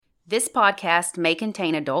This podcast may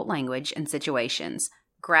contain adult language and situations,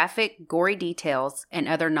 graphic, gory details, and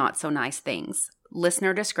other not-so-nice things.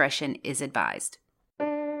 Listener discretion is advised.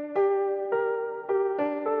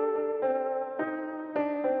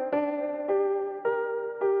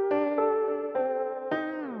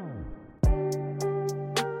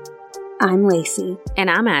 I'm Lacey. And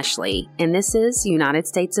I'm Ashley, and this is United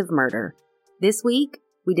States of Murder. This week,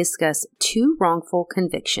 we discuss 2 wrongful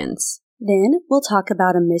convictions. Then we'll talk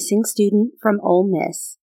about a missing student from Ole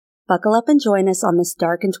Miss. Buckle up and join us on this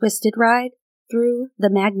dark and twisted ride through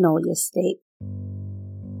the Magnolia State.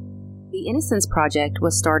 The Innocence Project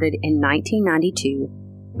was started in 1992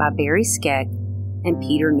 by Barry Skeck and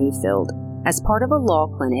Peter Newfield. As part of a law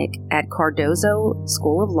clinic at Cardozo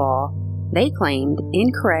School of Law, they claimed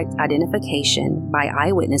incorrect identification by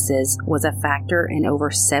eyewitnesses was a factor in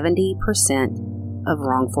over 70% of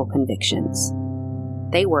wrongful convictions.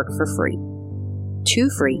 They worked for free. To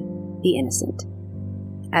free the innocent.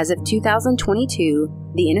 As of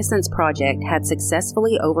 2022, the Innocence Project had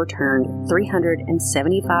successfully overturned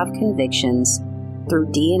 375 convictions through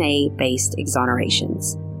DNA-based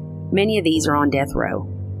exonerations. Many of these are on death row.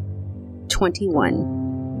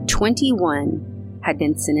 21 had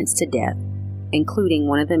been sentenced to death, including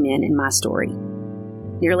one of the men in my story.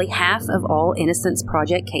 Nearly half of all Innocence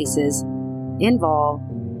Project cases involve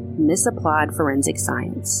misapplied forensic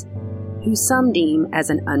science, who some deem as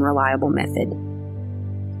an unreliable method.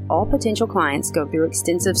 All potential clients go through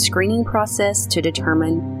extensive screening process to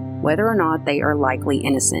determine whether or not they are likely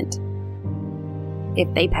innocent.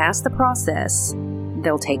 If they pass the process,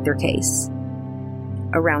 they'll take their case.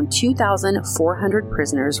 Around 2,400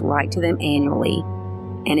 prisoners write to them annually,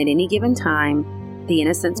 and at any given time, the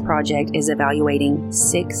Innocence Project is evaluating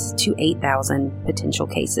 6,000 to 8,000 potential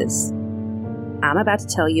cases. I'm about to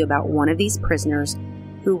tell you about one of these prisoners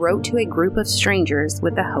who wrote to a group of strangers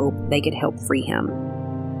with the hope they could help free him.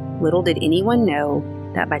 Little did anyone know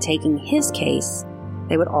that by taking his case,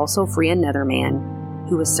 they would also free another man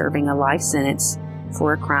who was serving a life sentence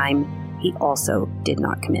for a crime he also did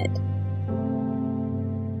not commit.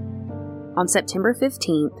 On September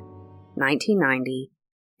 15th, 1990,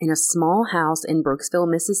 in a small house in Brooksville,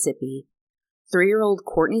 Mississippi, 3-year-old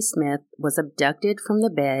Courtney Smith was abducted from the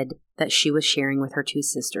bed that she was sharing with her 2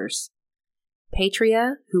 sisters,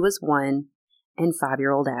 Patria, who was 1, and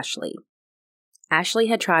 5-year-old Ashley. Ashley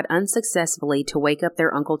had tried unsuccessfully to wake up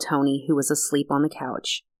their Uncle Tony, who was asleep on the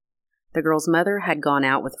couch. The girl's mother had gone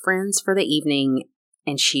out with friends for the evening,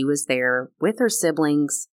 and she was there with her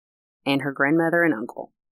siblings and her grandmother and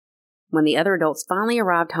uncle. When the other adults finally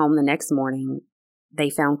arrived home the next morning, they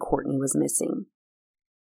found Courtney was missing.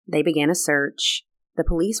 They began a search. The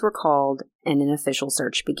police were called, and an official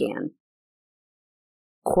search began.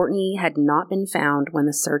 Courtney had not been found when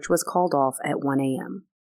the search was called off at 1 a.m.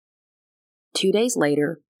 2 days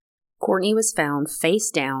later, Courtney was found face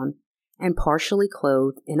down and partially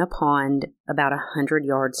clothed in a pond about 100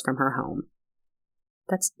 yards from her home.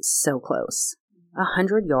 That's so close.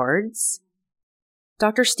 100 yards?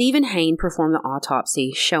 Dr. Stephen Hain performed the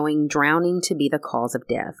autopsy, showing drowning to be the cause of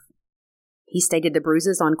death. He stated the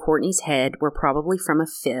bruises on Courtney's head were probably from a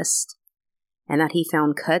fist, and that he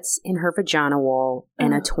found cuts in her vagina wall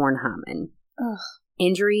and a torn hymen.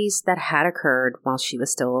 Injuries that had occurred while she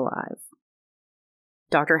was still alive.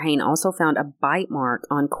 Dr. Hain also found a bite mark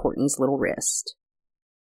on Courtney's little wrist.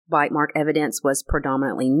 Bite mark evidence was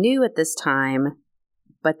predominantly new at this time,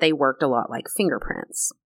 but they worked a lot like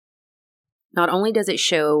fingerprints. Not only does it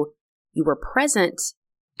show you were present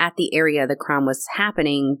at the area the crime was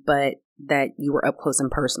happening, but that you were up close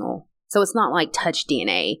and personal. So it's not like touch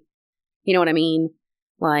DNA. You know what I mean?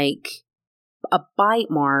 Like, a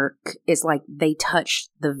bite mark is like they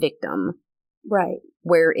touched the victim. Right.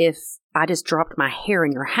 Where if I just dropped my hair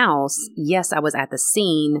in your house, yes, I was at the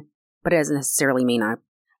scene, but it doesn't necessarily mean I...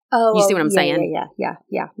 You see what I'm saying? Yeah.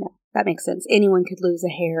 No, that makes sense. Anyone could lose a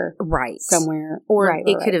hair somewhere. Or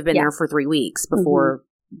it could have been there for 3 weeks before.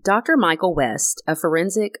 Dr. Michael West, a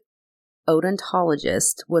forensic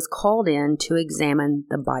odontologist, was called in to examine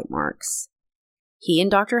the bite marks. He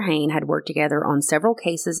and Dr. Hain had worked together on several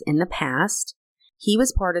cases in the past. He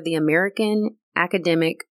was part of the American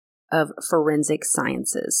Academic of Forensic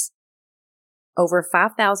Sciences. Over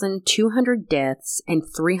 5,200 deaths and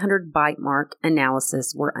 300 bite mark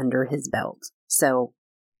analysis were under his belt. So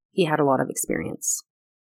he had a lot of experience.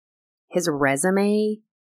 His resume,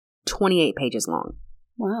 28 pages long.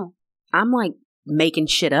 Wow. I'm like making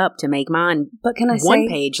shit up to make mine. But can I say 1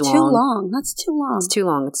 page long? Too long. That's too long. It's too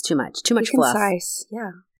long. It's too much. Too much fluff. Concise. Yeah.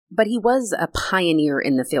 But he was a pioneer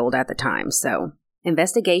in the field at the time. So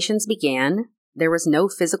investigations began. There was no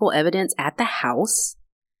physical evidence at the house.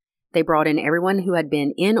 They brought in everyone who had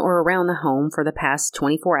been in or around the home for the past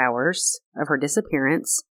 24 hours of her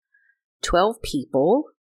disappearance, 12 people,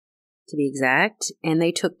 to be exact, and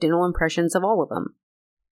they took dental impressions of all of them.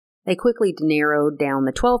 They quickly narrowed down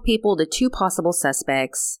the 12 people to 2 possible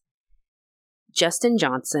suspects, Justin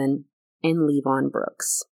Johnson and Levon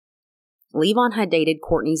Brooks. Levon had dated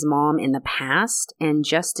Courtney's mom in the past, and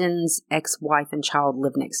Justin's ex-wife and child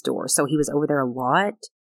lived next door, so he was over there a lot.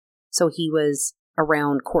 So he was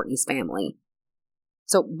around Courtney's family.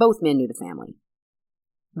 So both men knew the family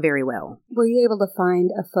very well. Were you able to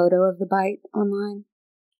find a photo of the bite online?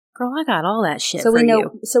 Girl, I got all that shit so for we know,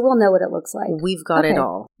 you. So we'll know what it looks like. We've got it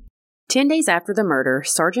all. 10 days after the murder,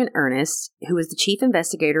 Sergeant Ernest, who was the chief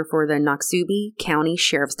investigator for the Noxubee County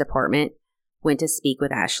Sheriff's Department, went to speak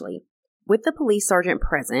with Ashley. With the police sergeant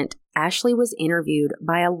present, Ashley was interviewed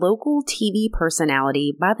by a local TV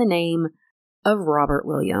personality by the name of Robert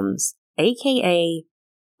Williams, a.k.a.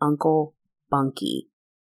 Uncle Bunky.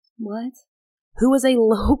 What? Who was a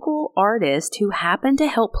local artist who happened to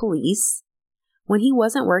help police when he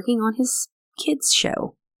wasn't working on his kids'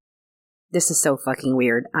 show. This is so fucking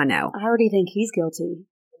weird, I know. I already think he's guilty.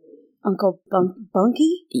 Uncle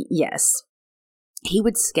Bunky? Yes. He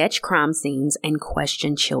would sketch crime scenes and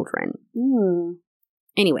question children.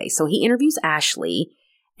 Anyway, so he interviews Ashley,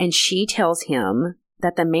 and she tells him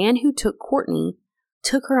that the man who took Courtney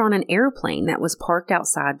took her on an airplane that was parked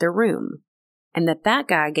outside their room, and that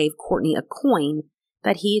guy gave Courtney a coin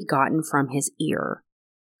that he had gotten from his ear.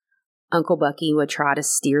 Uncle Bucky would try to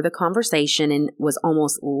steer the conversation and was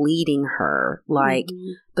almost leading her, like,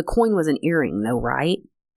 the coin was an earring though, right?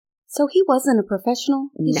 So he wasn't a professional?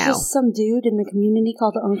 He's just some dude in the community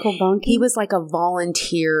called Uncle Bunky? He was like a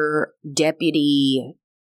volunteer deputy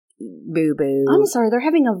boo-boo. I'm sorry, they're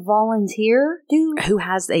having a volunteer dude? Who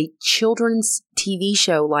has a children's TV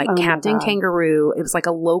show like Captain Kangaroo. It was like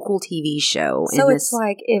a local TV show. So it's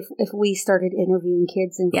like if we started interviewing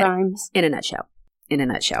kids in crimes? In a nutshell. In a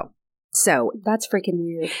nutshell. So that's freaking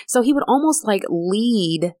weird. So he would almost like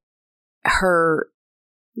lead her,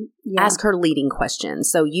 ask her leading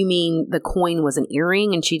questions. So you mean the coin was an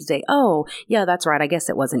earring? And she'd say, oh, yeah, that's right. I guess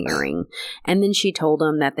it was an earring. And then she told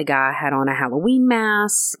him that the guy had on a Halloween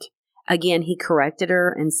mask. Again, he corrected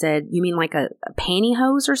her and said, you mean like a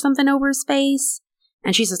pantyhose or something over his face?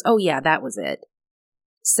 And she says, oh, yeah, that was it.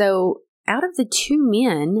 So out of the 2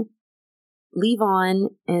 men, Levon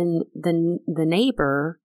and the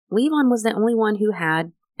neighbor, Levon was the only one who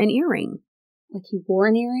had an earring. Like he wore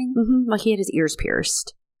an earring? Mm-hmm, like he had his ears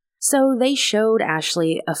pierced. So they showed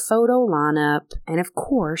Ashley a photo lineup, and of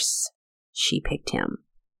course, she picked him.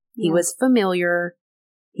 Yeah. He was familiar.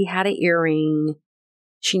 He had an earring.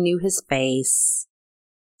 She knew his face.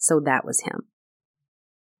 So that was him.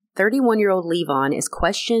 31-year-old Levon is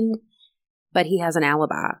questioned, but he has an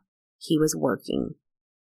alibi. He was working.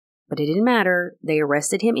 But it didn't matter. They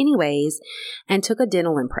arrested him anyways and took a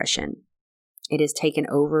dental impression. It is taken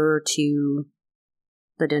over to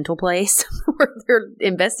the dental place where they're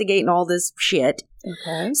investigating all this shit.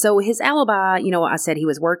 Okay. So his alibi, I said he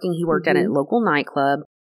was working. He worked at a local nightclub.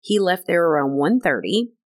 He left there around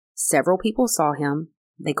 1:30. Several people saw him.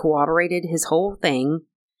 They corroborated his whole thing.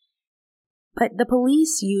 But the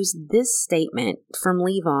police used this statement from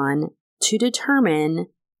Levon to determine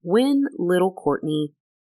when little Courtney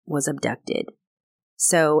was abducted.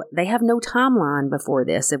 So they have no timeline before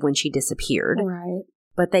this of when she disappeared. Right.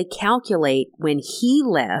 But they calculate when he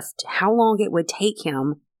left how long it would take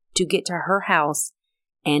him to get to her house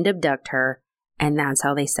and abduct her, and that's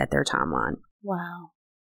how they set their timeline. Wow.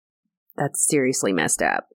 That's seriously messed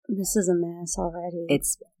up. This is a mess already.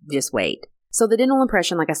 It's just wait. So the dental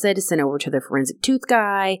impression, like I said, is sent over to the forensic tooth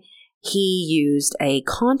guy. He used a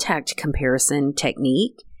contact comparison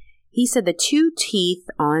technique. He said the 2 teeth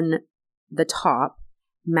on the top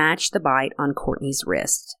matched the bite on Courtney's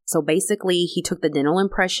wrist. So basically, he took the dental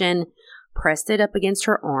impression, pressed it up against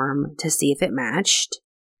her arm to see if it matched.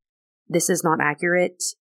 This is not accurate.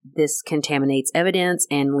 This contaminates evidence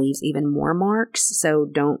and leaves even more marks. So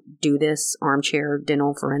don't do this, armchair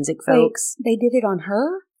dental forensic folks. Wait, they did it on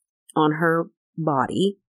her? On her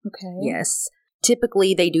body. Okay. Yes.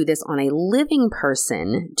 Typically, they do this on a living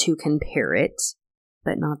person to compare it,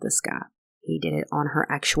 but not this guy. He did it on her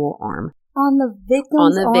actual arm. On the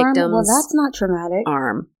victim's arm? Well, that's not traumatic.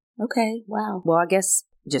 Arm. Okay, wow. Well, I guess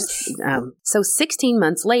just... So 16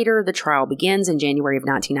 months later, the trial begins in January of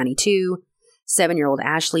 1992. 7-year-old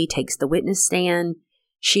Ashley takes the witness stand.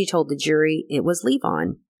 She told the jury it was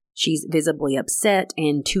Levon. She's visibly upset,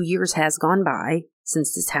 and 2 years has gone by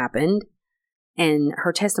since this happened, and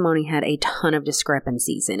her testimony had a ton of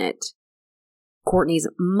discrepancies in it. Courtney's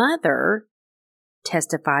mother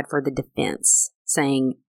testified for the defense,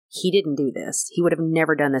 saying he didn't do this. He would have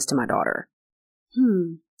never done this to my daughter.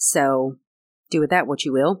 So, do with that what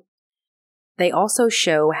you will. They also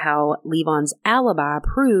show how Levon's alibi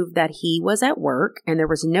proved that he was at work and there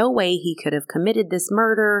was no way he could have committed this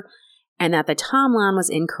murder, and that the timeline was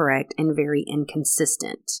incorrect and very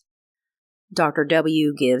inconsistent. Dr.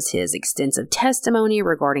 W gives his extensive testimony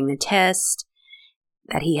regarding the test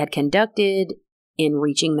that he had conducted in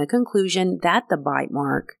reaching the conclusion that the bite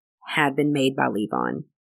mark had been made by Levon,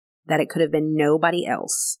 that it could have been nobody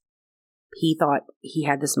else. He thought he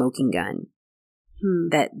had the smoking gun,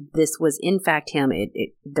 that this was in fact him.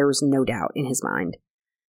 There was no doubt in his mind.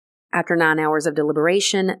 After 9 hours of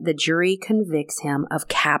deliberation, the jury convicts him of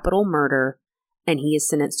capital murder, and he is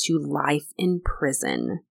sentenced to life in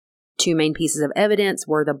prison. 2 main pieces of evidence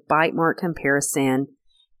were the bite mark comparison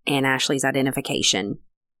and Ashley's identification.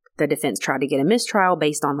 The defense tried to get a mistrial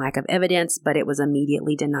based on lack of evidence, but it was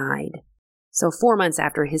immediately denied. So 4 months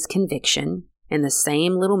after his conviction, in the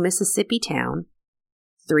same little Mississippi town,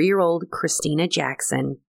 3-year-old Christina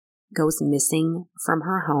Jackson goes missing from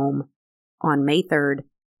her home on May 3rd,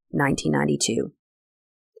 1992.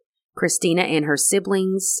 Christina and her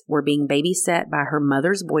siblings were being babysat by her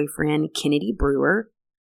mother's boyfriend, Kennedy Brewer.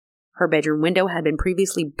 Her bedroom window had been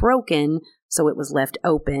previously broken, so it was left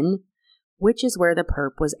open, which is where the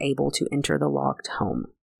perp was able to enter the locked home.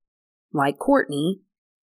 Like Courtney,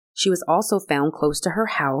 she was also found close to her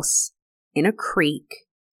house in a creek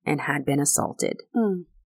and had been assaulted.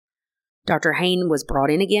 Dr. Hain was brought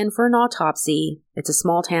in again for an autopsy. It's a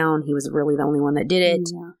small town. He was really the only one that did it.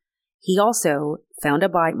 Yeah. He also found a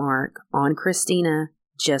bite mark on Christina,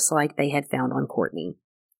 just like they had found on Courtney.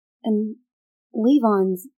 And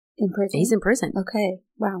Levon's in prison? He's in prison. Okay.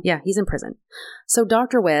 Wow. Yeah, he's in prison. So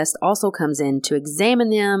Dr. West also comes in to examine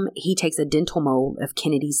them. He takes a dental mold of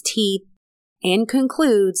Kennedy's teeth and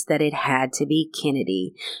concludes that it had to be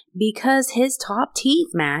Kennedy because his top teeth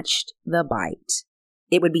matched the bite.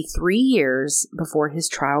 It would be 3 years before his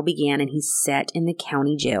trial began, and he sat in the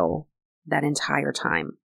county jail that entire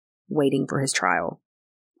time, waiting for his trial.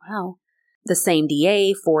 Wow. The same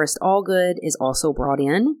DA, Forrest Allgood, is also brought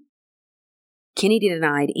in. Kennedy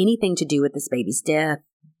denied anything to do with this baby's death.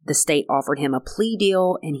 The state offered him a plea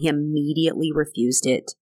deal, and he immediately refused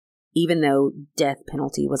it, even though death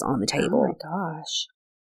penalty was on the table. Oh my gosh.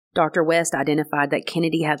 Dr. West identified that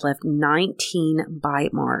Kennedy had left 19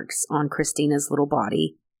 bite marks on Christina's little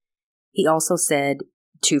body. He also said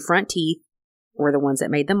 2 front teeth were the ones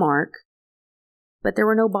that made the mark, but there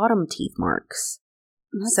were no bottom teeth marks.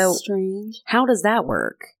 That's strange. How does that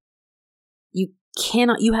work?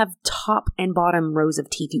 You have top and bottom rows of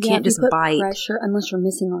teeth. You can't just bite. Pressure unless you're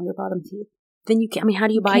missing all your bottom teeth. Then how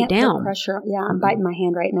do you bite down? Pressure. Yeah, I'm biting my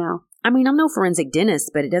hand right now. I mean, I'm no forensic dentist,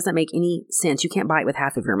 but it doesn't make any sense. You can't bite with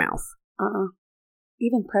half of your mouth.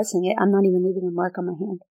 Even pressing it, I'm not even leaving a mark on my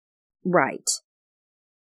hand. Right.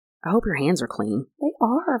 I hope your hands are clean. They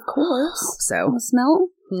are, of course. So. Want to smell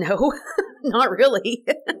them? No, not really.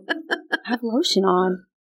 I have lotion on.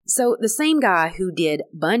 So the same guy who did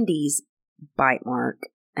Bundy's bite mark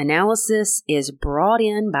analysis is brought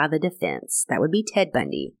in by the defense. That would be Ted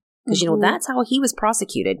Bundy. Because, that's how he was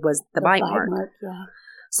prosecuted, was the bite mark. Yeah.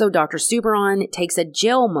 So Dr. Subron takes a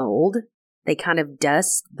gel mold. They kind of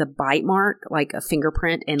dust the bite mark like a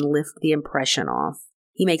fingerprint and lift the impression off.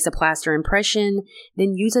 He makes a plaster impression,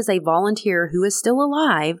 then uses a volunteer who is still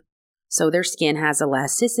alive, so their skin has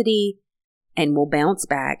elasticity and will bounce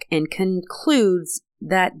back, and concludes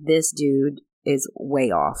that this dude is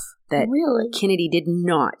way off. That really? Kennedy did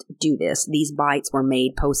not do this. These bites were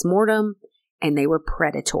made post-mortem, and they were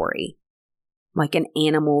predatory. Like an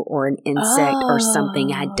animal or an insect or something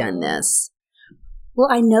had done this. Well,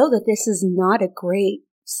 I know that this is not a great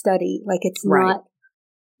study. Like, it's not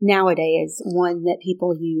nowadays one that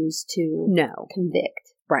people use to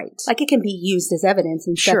convict. Right. Like, it can be used as evidence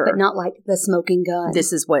and stuff, but not like the smoking gun.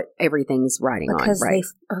 This is what everything's riding on. Because they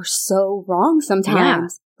are so wrong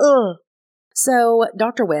sometimes. Yeah. Ugh. So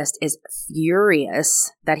Dr. West is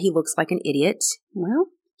furious that he looks like an idiot. Well,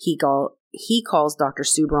 he calls Dr.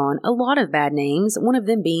 Subron a lot of bad names, one of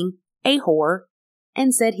them being a whore,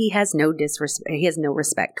 and said he has no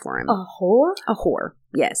respect for him. A whore? A whore,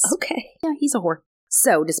 yes. Okay. Yeah, he's a whore.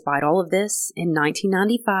 So, despite all of this, in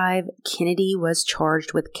 1995, Kennedy was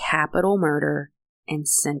charged with capital murder and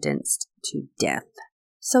sentenced to death.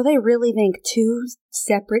 So they really think 2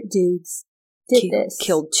 separate dudes did this?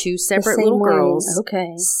 Killed 2 separate little girls.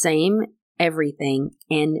 Okay. Same everything,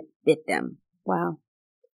 and bit them. Wow.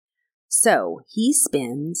 So, he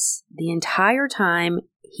spends the entire time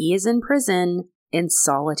he is in prison in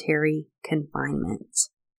solitary confinement.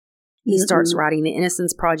 He starts writing the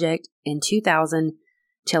Innocence Project in 2000,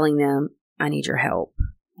 telling them, I need your help.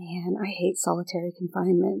 Man, I hate solitary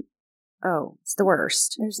confinement. Oh, it's the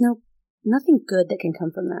worst. There's nothing good that can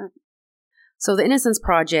come from that. So the Innocence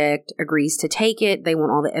Project agrees to take it. They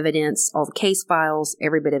want all the evidence, all the case files,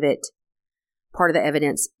 every bit of it. Part of the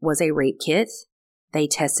evidence was a rape kit. They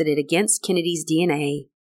tested it against Kennedy's DNA,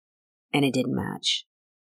 and it didn't match.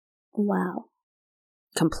 Wow.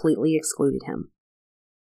 Completely excluded him.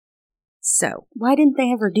 So. Why didn't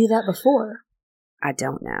they ever do that before? I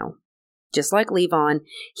don't know. Just like Levon,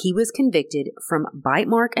 he was convicted from bite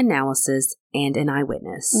mark analysis and an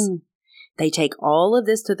eyewitness. They take all of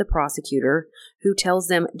this to the prosecutor, who tells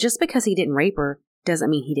them just because he didn't rape her doesn't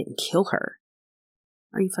mean he didn't kill her.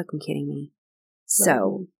 Are you fucking kidding me?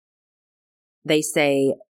 So they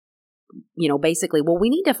say, basically, well, we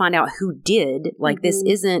need to find out who did. Like, this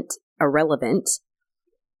isn't irrelevant.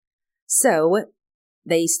 So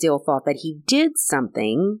they still thought that he did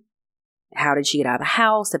something. How did she get out of the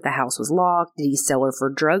house? If the house was locked, did he sell her for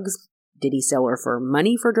drugs? Did he sell her for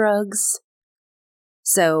money for drugs?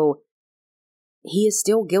 So he is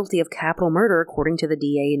still guilty of capital murder, according to the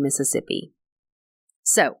DA in Mississippi.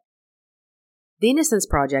 So the Innocence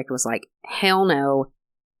Project was like, hell no.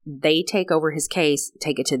 They take over his case,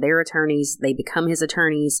 take it to their attorneys. They become his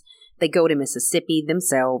attorneys. They go to Mississippi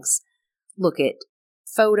themselves, look at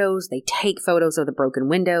photos. They take photos of the broken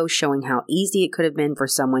window, showing how easy it could have been for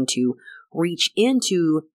someone to reach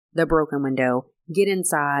into the broken window, get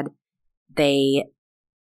inside. They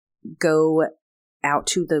go out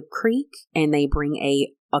to the creek and they bring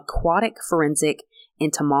a aquatic forensic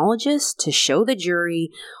entomologist to show the jury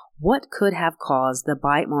what could have caused the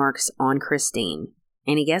bite marks on Christine.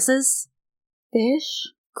 Any guesses?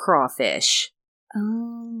 Fish? Crawfish.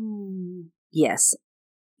 Oh. Yes.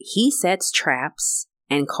 He sets traps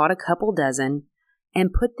and caught a couple dozen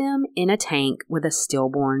and put them in a tank with a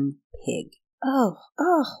stillborn pig. Oh.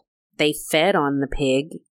 They fed on the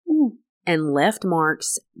pig and left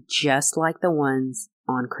marks just like the ones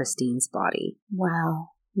on Christine's body. Wow.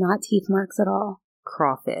 Not teeth marks at all.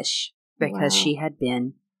 Crawfish, because she had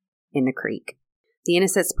been in the creek. The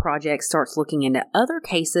Innocence Project starts looking into other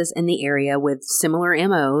cases in the area with similar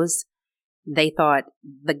MOs. They thought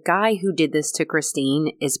the guy who did this to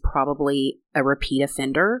Christine is probably a repeat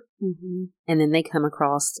offender. And then they come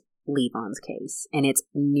across Levon's case, and it's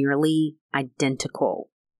nearly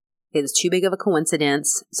identical. It was too big of a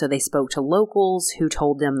coincidence, so they spoke to locals who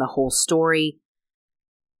told them the whole story.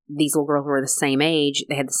 These little girls were the same age.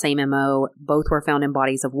 They had the same MO. Both were found in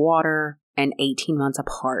bodies of water and 18 months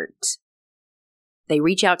apart. They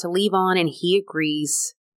reach out to Levon, and he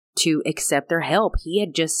agrees to accept their help. He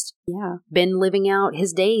had just been living out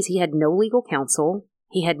his days. He had no legal counsel.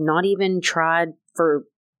 He had not even tried for,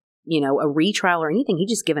 a retrial or anything. He'd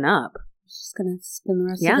just given up. He's just going to spend the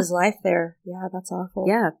rest of his life there. Yeah, that's awful.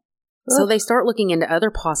 Yeah. Ugh. So they start looking into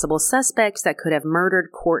other possible suspects that could have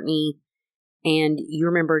murdered Courtney. And you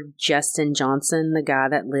remember Justin Johnson, the guy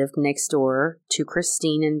that lived next door to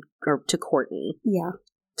Christine or to Courtney. Yeah.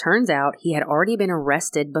 Turns out he had already been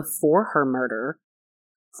arrested before her murder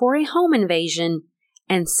for a home invasion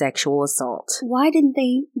and sexual assault. Why didn't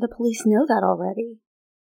the police know that already?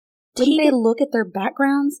 Didn't they look at their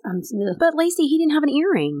backgrounds? But Lacey, he didn't have an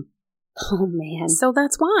earring. Oh, man. So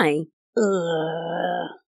that's why.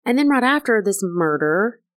 Ugh. And then right after this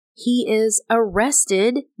murder, he is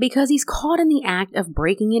arrested because he's caught in the act of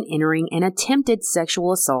breaking and entering an attempted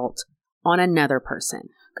sexual assault on another person.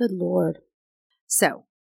 Good Lord. So,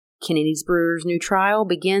 Kennedy's Brewer's new trial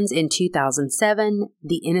begins in 2007.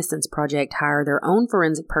 The Innocence Project hired their own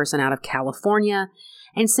forensic person out of California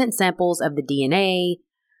and sent samples of the DNA,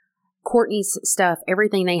 Courtney's stuff,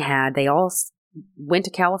 everything they had. They all went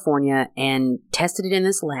to California and tested it in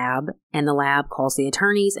this lab, and the lab calls the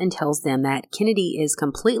attorneys and tells them that Kennedy is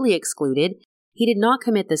completely excluded. He did not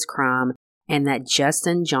commit this crime, and that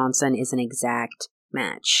Justin Johnson is an exact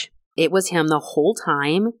match. It was him the whole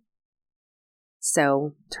time.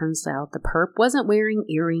 So, turns out the perp wasn't wearing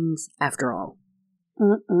earrings after all.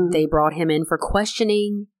 They brought him in for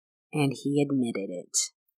questioning, and he admitted it.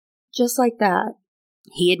 Just like that.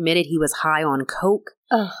 He admitted he was high on coke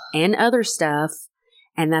and other stuff,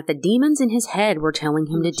 and that the demons in his head were telling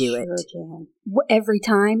him to do it. Jan. Every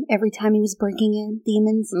time he was breaking in,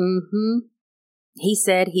 demons? He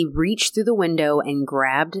said he reached through the window and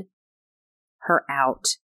grabbed her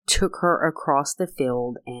out, took her across the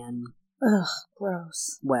field, and... Ugh,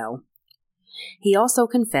 gross. Well, he also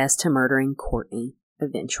confessed to murdering Courtney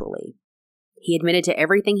eventually. He admitted to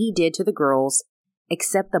everything he did to the girls,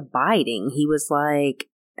 except the biting. He was like,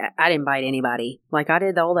 I didn't bite anybody. Like, I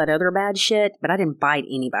did all that other bad shit, but I didn't bite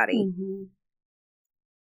anybody. Mm-hmm.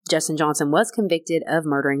 Justin Johnson was convicted of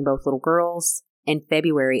murdering both little girls in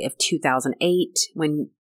February of 2008 when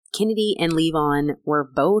Kennedy and Levon were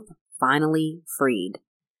both finally freed.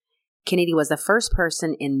 Kennedy was the first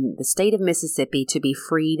person in the state of Mississippi to be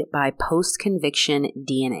freed by post-conviction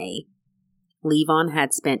DNA. Levon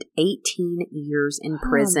had spent 18 years in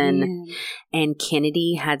prison, and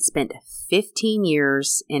Kennedy had spent 15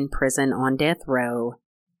 years in prison on death row.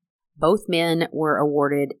 Both men were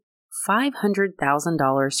awarded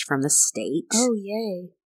 $500,000 from the state. Oh, yay.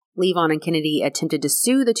 Levon and Kennedy attempted to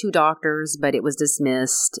sue the two doctors, but it was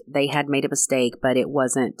dismissed. They had made a mistake, but it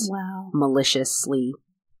wasn't maliciously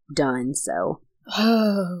done, so.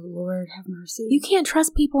 Oh, Lord, have mercy. You can't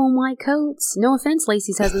trust people in white coats. No offense,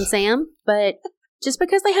 Lacey's husband, Sam, but just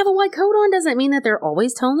because they have a white coat on doesn't mean that they're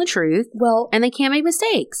always telling the truth. Well, and they can't make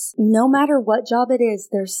mistakes. No matter what job it is,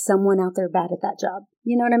 there's someone out there bad at that job.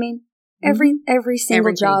 You know what I mean? Every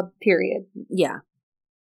single job, period. Yeah.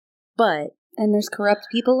 But. And there's corrupt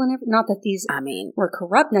people in it. Not that these were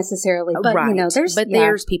corrupt necessarily, but right. You know,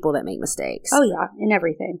 there's people that make mistakes. Oh yeah, in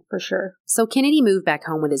everything, for sure. So Kennedy moved back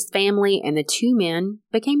home with his family, and the two men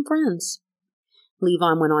became friends.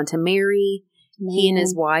 Levon went on to marry. Man. He and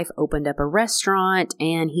his wife opened up a restaurant,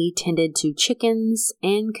 and he tended to chickens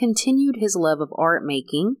and continued his love of art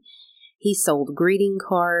making. He sold greeting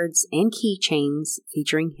cards and keychains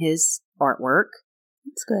featuring his artwork.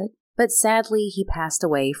 That's good. But sadly, he passed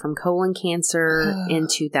away from colon cancer in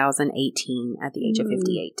 2018 at the age of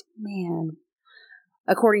 58. Man.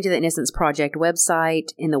 According to the Innocence Project website,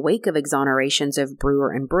 in the wake of exonerations of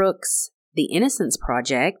Brewer and Brooks, the Innocence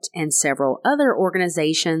Project and several other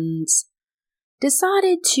organizations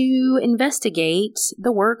decided to investigate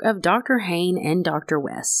the work of Dr. Hain and Dr.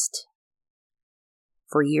 West.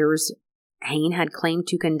 For years, Hain had claimed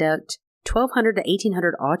to conduct 1,200 to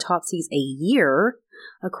 1,800 autopsies a year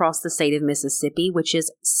across the state of Mississippi, which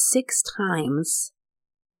is 6 times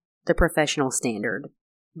the professional standard.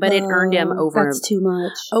 But it earned him that's too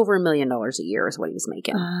much. Over $1 million a year is what he was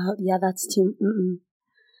making. Yeah, that's too...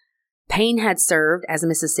 Payne had served as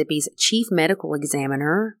Mississippi's chief medical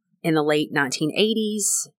examiner in the late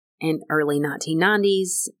 1980s and early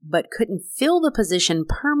 1990s, but couldn't fill the position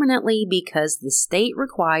permanently because the state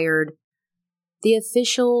required the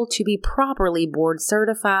official to be properly board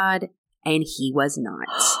certified, and he was not.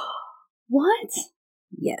 What?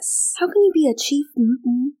 Yes. How can you be a chief?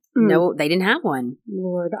 No, they didn't have one.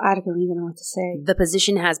 Lord, I don't even know what to say. The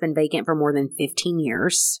position has been vacant for more than 15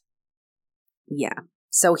 years. Yeah.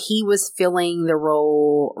 So he was filling the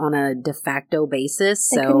role on a de facto basis.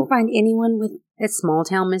 They couldn't find anyone with... It's small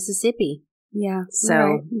town Mississippi. Yeah. So,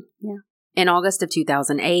 right. Yeah. In August of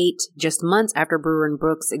 2008, just months after Brewer and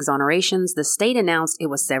Brooks' exonerations, the state announced it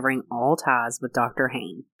was severing all ties with Dr.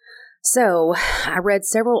 Hain. So, I read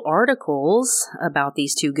several articles about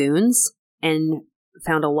these two goons and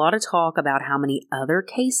found a lot of talk about how many other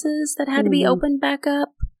cases that had to be opened back up.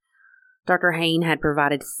 Dr. Hain had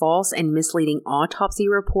provided false and misleading autopsy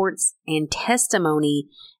reports and testimony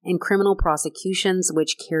in criminal prosecutions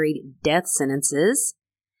which carried death sentences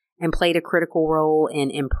and played a critical role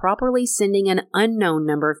in improperly sending an unknown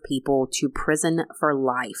number of people to prison for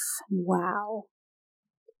life. Wow.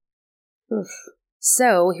 Oof.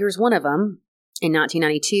 So, here's one of them. In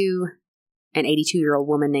 1992, an 82-year-old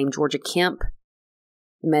woman named Georgia Kemp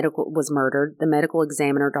was murdered. The medical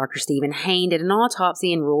examiner, Dr. Stephen Hain, did an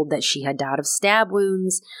autopsy and ruled that she had died of stab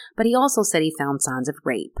wounds, but he also said he found signs of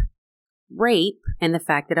rape. Rape and the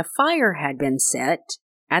fact that a fire had been set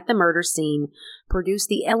at the murder scene produced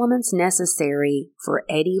the elements necessary for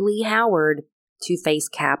Eddie Lee Howard to face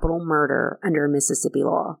capital murder under Mississippi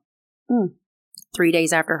law. 3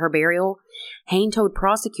 days after her burial, Hain told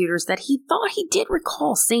prosecutors that he thought he did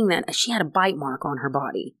recall seeing that she had a bite mark on her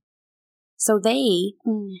body. So they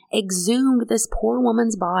exhumed this poor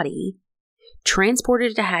woman's body,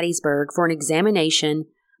 transported it to Hattiesburg for an examination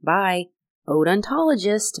by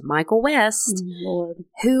odontologist Michael West,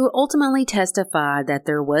 who ultimately testified that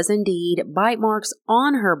there was indeed bite marks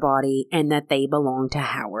on her body and that they belonged to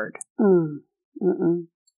Howard.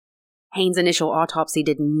 Hain's initial autopsy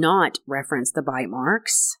did not reference the bite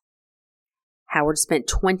marks. Howard spent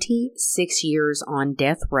 26 years on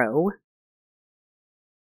death row,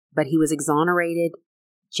 but he was exonerated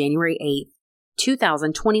January 8th,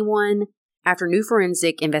 2021, after new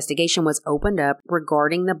forensic investigation was opened up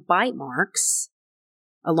regarding the bite marks,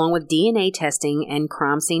 along with DNA testing and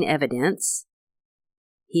crime scene evidence.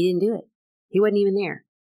 He didn't do it. He wasn't even there.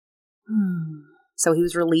 So he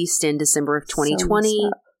was released in December of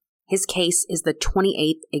 2020. His case is the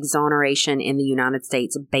 28th exoneration in the United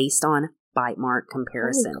States based on bite mark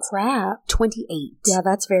comparisons. Holy crap. 28. Yeah,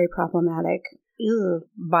 that's very problematic. Ew.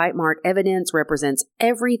 Bite mark evidence represents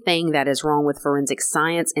everything that is wrong with forensic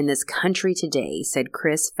science in this country today, said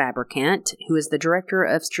Chris Fabricant, who is the director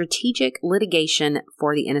of strategic litigation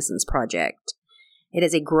for the Innocence Project. It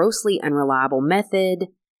is a grossly unreliable method,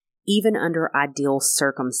 even under ideal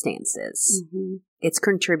circumstances. Mm-hmm. It's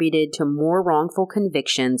contributed to more wrongful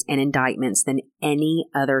convictions and indictments than any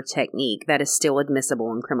other technique that is still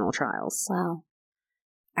admissible in criminal trials. Wow.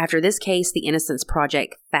 After this case, the Innocence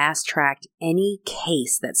Project fast-tracked any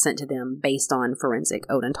case that's sent to them based on forensic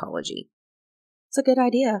odontology. It's a good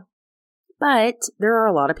idea. But there are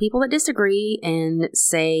a lot of people that disagree and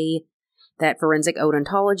say that forensic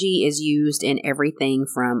odontology is used in everything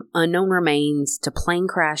from unknown remains to plane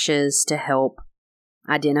crashes to help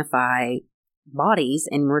identify bodies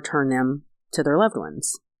and return them to their loved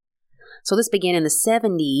ones. So this began in the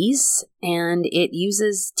 70s, and it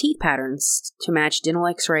uses teeth patterns to match dental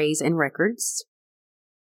x-rays and records.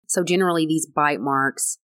 So generally, these bite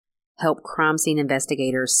marks help crime scene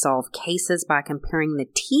investigators solve cases by comparing the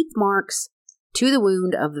teeth marks to the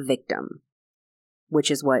wound of the victim,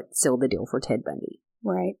 which is what sealed the deal for Ted Bundy.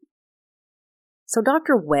 Right. So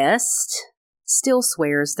Dr. West still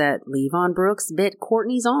swears that Levon Brooks bit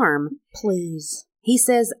Courtney's arm. Please. He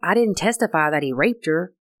says, I didn't testify that he raped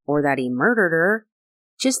her or that he murdered her,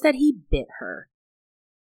 just that he bit her.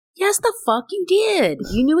 Yes, the fuck you did.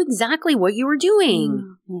 You knew exactly what you were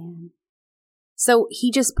doing. Oh, man. So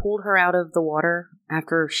he just pulled her out of the water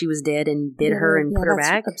after she was dead and bit her and put her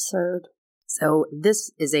back? That's absurd. So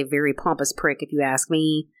this is a very pompous prick, if you ask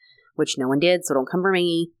me, which no one did, so don't come for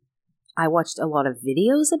me. I watched a lot of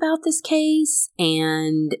videos about this case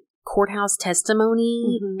and courthouse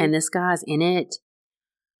testimony, and this guy's in it.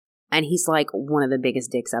 And he's like one of the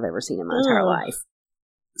biggest dicks I've ever seen in my entire life.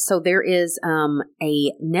 So there is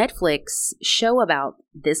a Netflix show about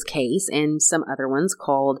this case and some other ones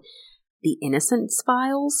called The Innocence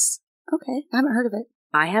Files. Okay, I haven't heard of it.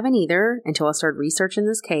 I haven't either until I started researching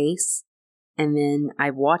this case. And then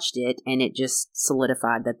I watched it and it just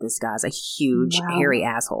solidified that this guy's a huge, hairy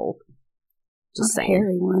asshole. Just saying.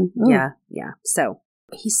 Hairy one. Ooh. Yeah. So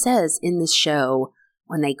he says in this show,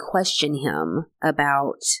 when they question him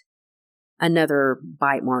about another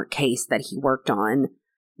bite mark case that he worked on,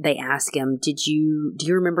 they ask him, do you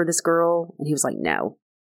remember this girl? And he was like, no.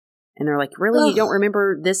 And they're like, really? You don't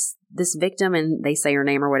remember this victim? And they say her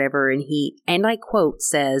name or whatever. And he, and I quote,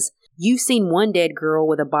 says, you've seen one dead girl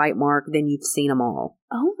with a bite mark, then you've seen them all.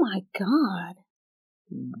 Oh my God.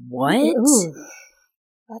 What? Ooh.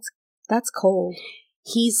 That's cold.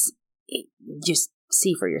 He's just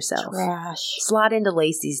see for yourself. Trash. Slide into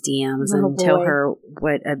Lacey's DMs and tell her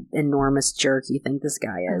what an enormous jerk you think this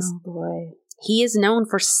guy is. Oh boy. He is known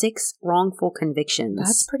for 6 wrongful convictions.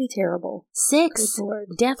 That's pretty terrible. 6. Good Lord.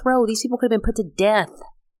 Death row. These people could have been put to death.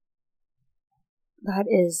 That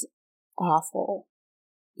is awful.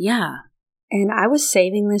 Yeah. And I was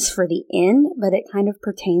saving this for the end, but it kind of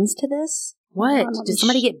pertains to this. What? Did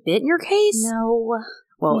somebody get bit in your case? No.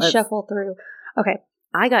 Well, shuffle through. Okay.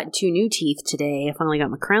 I got 2 new teeth today. I finally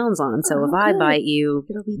got my crowns on. So if I bite you,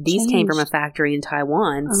 these came from a factory in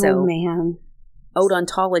Taiwan. Oh, man.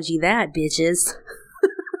 Odontology that, bitches.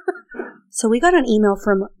 So we got an email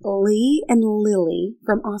from Lee and Lily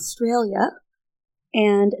from Australia.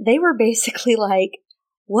 And they were basically like,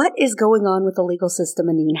 what is going on with the legal system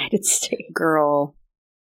in the United States? Girl.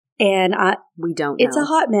 And we don't know. It's a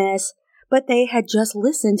hot mess. But they had just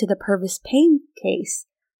listened to the Purvis Payne case.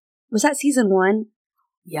 Was that season 1?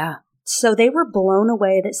 Yeah. So they were blown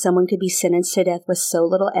away that someone could be sentenced to death with so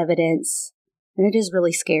little evidence. And it is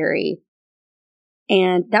really scary.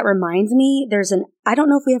 And that reminds me, I don't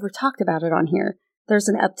know if we ever talked about it on here. There's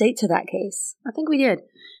an update to that case. I think we did.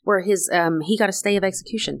 Where he got a stay of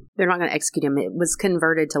execution. They're not going to execute him. It was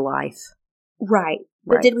converted to life. Right.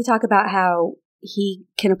 But did we talk about how he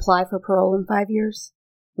can apply for parole in 5 years?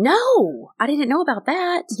 No, I didn't know about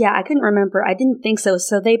that. Yeah, I couldn't remember. I didn't think so.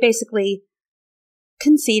 So they basically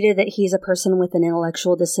conceded that he's a person with an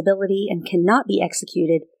intellectual disability and cannot be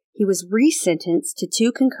executed. He was resentenced to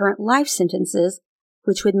 2 concurrent life sentences,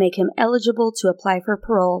 which would make him eligible to apply for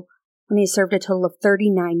parole when he served a total of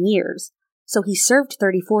 39 years. So he served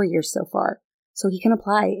 34 years so far. So he can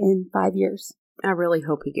apply in 5 years. I really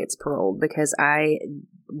hope he gets paroled because I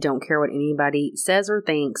don't care what anybody says or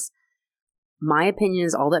thinks. My opinion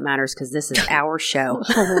is all that matters because this is our show.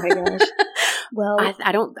 Oh my gosh. Well,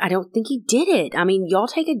 I don't think he did it. I mean, y'all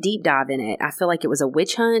take a deep dive in it. I feel like it was a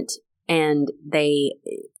witch hunt and I'm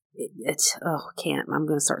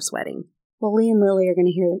going to start sweating. Well, Lee and Lily are going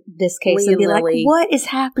to hear this case Lee and be and Lily, like, what is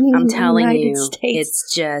happening in the United States?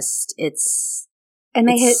 It's just, it's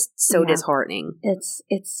yeah. disheartening. It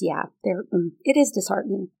is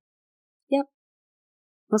disheartening. Yep.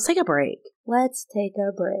 Let's take a break. Let's take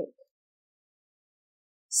a break.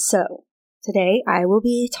 So, today I will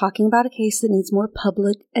be talking about a case that needs more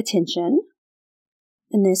public attention.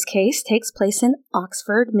 And this case takes place in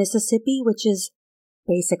Oxford, Mississippi, which is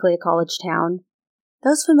basically a college town.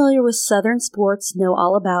 Those familiar with Southern sports know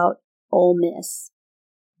all about Ole Miss.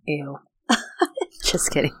 Ew. Just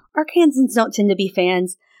kidding. Arkansans don't tend to be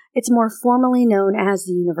fans. It's more formally known as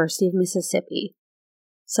the University of Mississippi.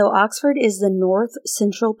 So Oxford is the north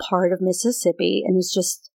central part of Mississippi and is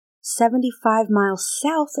just 75 miles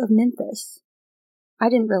south of Memphis. I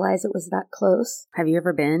didn't realize it was that close. Have you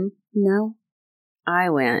ever been? No. I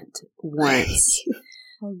went once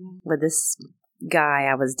with this guy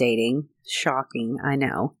I was dating. Shocking, I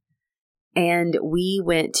know. And we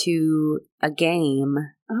went to a game.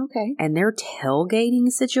 Okay. And their tailgating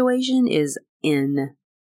situation is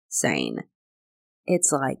insane.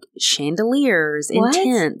 It's like chandeliers and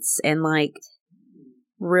tents and like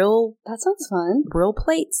real... That sounds fun. Real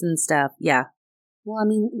plates and stuff. Yeah. Well, I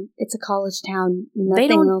mean, it's a college town.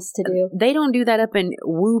 Nothing else to do. They don't do that up in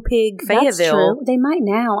Woo Pig, Fayetteville. That's true. They might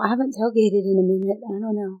now. I haven't tailgated in a minute. I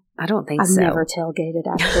don't know. I don't think I've never tailgated,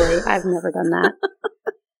 actually. I've never done that.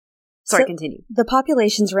 Sorry, continue. The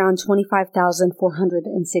population's around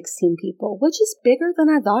 25,416 people, which is bigger than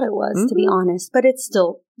I thought it was, to be honest, but it's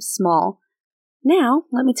still small. Now,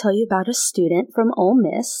 let me tell you about a student from Ole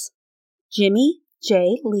Miss. Jimmy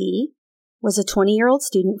J. Lee was a 20-year-old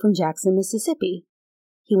student from Jackson, Mississippi.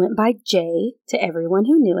 He went by Jay to everyone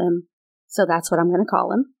who knew him, so that's what I'm going to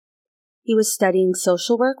call him. He was studying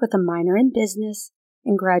social work with a minor in business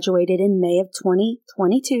and graduated in May of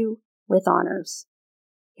 2022 with honors.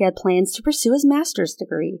 He had plans to pursue his master's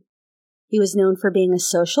degree. He was known for being a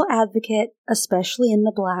social advocate, especially in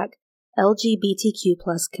the Black LGBTQ+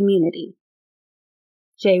 community.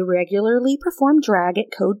 Jay regularly performed drag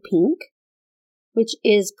at Code Pink, which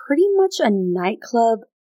is pretty much a nightclub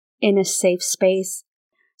in a safe space.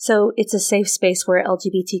 So it's a safe space where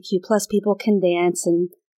LGBTQ+ people can dance and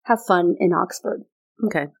have fun in Oxford.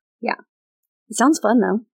 Okay. Yeah. It sounds fun,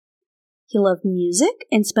 though. He loved music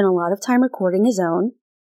and spent a lot of time recording his own.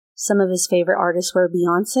 Some of his favorite artists were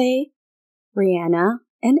Beyonce, Rihanna,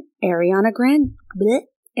 and Ariana Grande.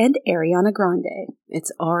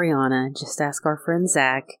 It's Ariana. Just ask our friend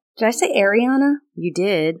Zach. Did I say Ariana? You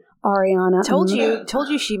did. Ariana. Told you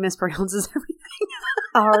she mispronounces everything.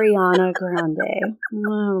 Ariana Grande.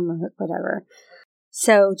 Whatever.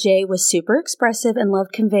 So Jay was super expressive and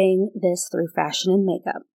loved conveying this through fashion and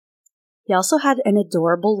makeup. He also had an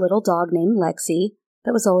adorable little dog named Lexi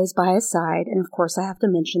that was always by his side, and of course I have to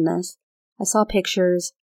mention this. I saw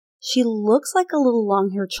pictures. She looks like a little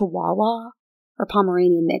long-haired Chihuahua or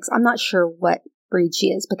Pomeranian mix. I'm not sure what breed she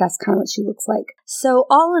is, but that's kind of what she looks like. So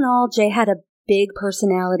all in all, Jay had a big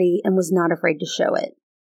personality and was not afraid to show it.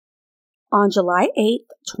 On July 8th,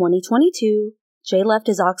 2022, Jay left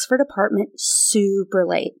his Oxford apartment super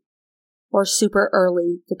late, or super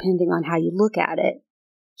early, depending on how you look at it.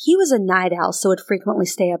 He was a night owl, so would frequently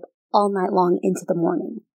stay up all night long into the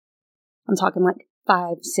morning. I'm talking like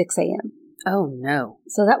 5, 6 a.m. Oh, no.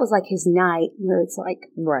 So that was like his night, where it's like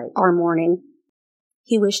our morning.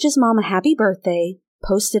 He wished his mom a happy birthday,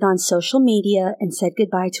 posted on social media, and said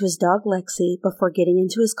goodbye to his dog Lexi before getting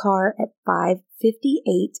into his car at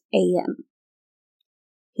 5:58 a.m.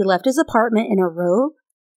 He left his apartment in a robe,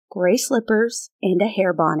 gray slippers, and a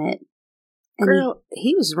hair bonnet. And Girl,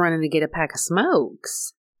 he was running to get a pack of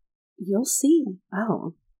smokes. You'll see.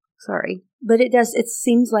 Oh, sorry. But it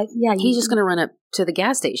seems like, yeah. He's just going to run up to the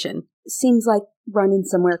gas station. Seems like running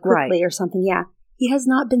somewhere quickly or something, yeah. He has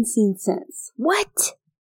not been seen since. What?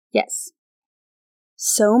 Yes.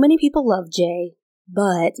 So many people loved Jay,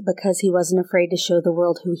 but because he wasn't afraid to show the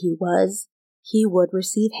world who he was, he would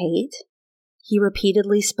receive hate. He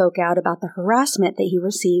repeatedly spoke out about the harassment that he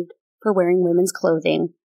received for wearing women's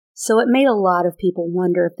clothing, so it made a lot of people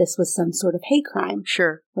wonder if this was some sort of hate crime.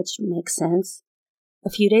 Sure. Which makes sense. A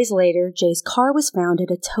few days later, Jay's car was found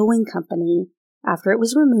at a towing company after it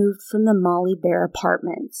was removed from the Molly Bear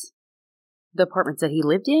apartments. The apartments that he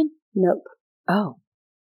lived in? Nope. Oh.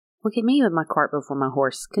 Look at me with my cart before my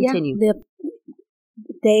horse. Continue. Yeah,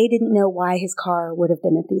 they didn't know why his car would have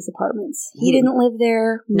been at these apartments. He didn't live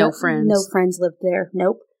there. No friends. No friends lived there.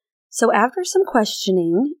 Nope. So after some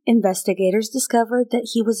questioning, investigators discovered that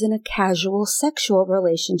he was in a casual sexual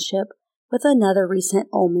relationship with another recent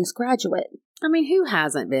Ole Miss graduate. I mean, who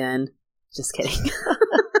hasn't been? Just kidding.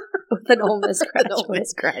 with an Ole Miss graduate.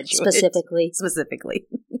 Specifically.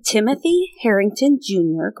 Timothy Harrington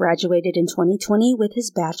Jr. graduated in 2020 with his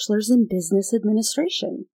bachelor's in business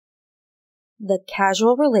administration. The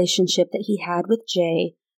casual relationship that he had with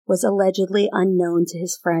Jay was allegedly unknown to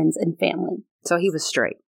his friends and family. So he was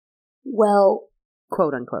straight. Well,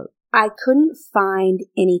 quote unquote. I couldn't find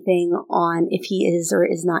anything on if he is or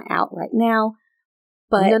is not out right now.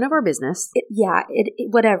 But none of our business.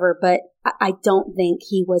 Whatever. But I don't think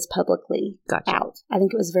he was publicly out. I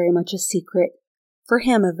think it was very much a secret, for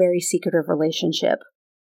him, a very secretive relationship.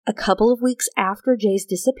 A couple of weeks after Jay's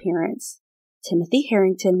disappearance, Timothy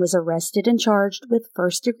Harrington was arrested and charged with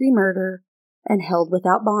first-degree murder and held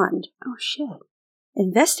without bond. Oh, shit.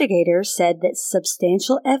 Investigators said that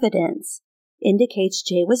substantial evidence indicates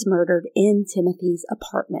Jay was murdered in Timothy's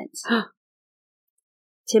apartment.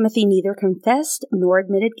 Timothy neither confessed nor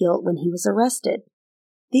admitted guilt when he was arrested.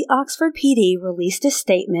 The Oxford PD released a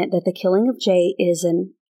statement that the killing of Jay is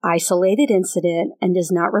an isolated incident and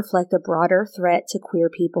does not reflect a broader threat to queer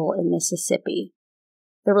people in Mississippi.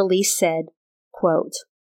 The release said, quote,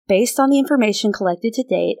 "Based on the information collected to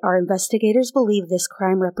date, our investigators believe this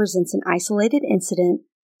crime represents an isolated incident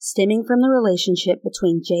stemming from the relationship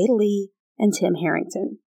between Jay Lee and Tim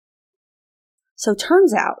Harrington." So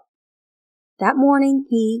turns out, that morning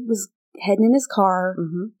he was heading in his car,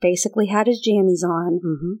 basically had his jammies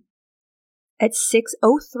on. At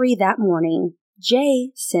 6:03 that morning,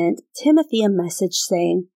 Jay sent Timothy a message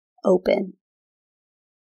saying, "Open."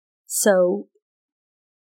 So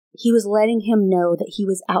he was letting him know that he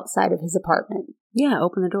was outside of his apartment. Yeah,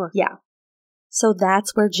 open the door. Yeah. So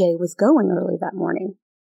that's where Jay was going early that morning.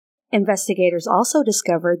 Investigators also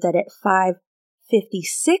discovered that at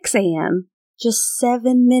 5:56 a.m., just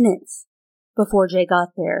 7 minutes before Jay got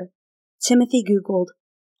there, Timothy Googled,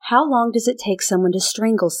 "How long does it take someone to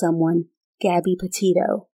strangle someone? Gabby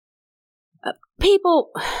Petito."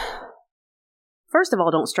 People, first of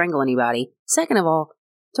all, don't strangle anybody. Second of all,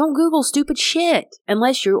 don't Google stupid shit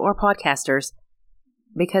unless you are podcasters,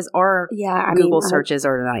 because our Google searches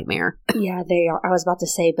are a nightmare. Yeah, they are. I was about to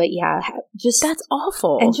say, but yeah, that's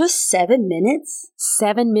awful. And just 7 minutes?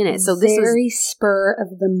 7 minutes. So this is very spur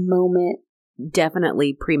of the moment.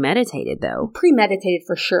 Definitely premeditated, though. Premeditated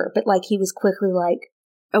for sure, but like he was quickly like,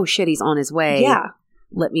 "Oh shit, he's on his way. Yeah.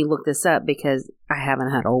 Let me look this up because I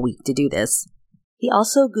haven't had all week to do this." He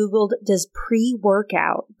also Googled, "Does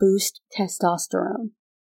pre-workout boost testosterone?"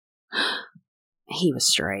 He was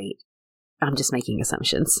straight. I'm just making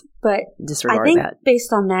assumptions. But disregard I think that.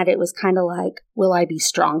 Based on that, it was kind of like, will I be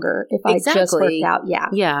stronger if I just worked out? Yeah.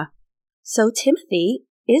 Yeah. So Timothy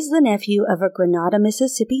is the nephew of a Grenada,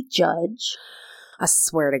 Mississippi judge. I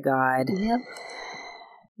swear to God.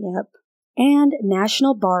 Yep. And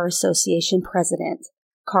National Bar Association president,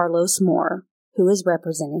 Carlos Moore, who is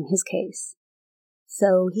representing his case.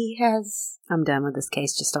 So he has... I'm done with this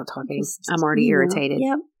case. Just stop talking. I'm already irritated.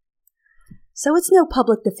 Yep. So it's no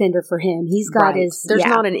public defender for him. He's got his... There's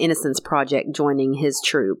not an Innocence Project joining his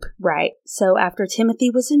troop. Right. So after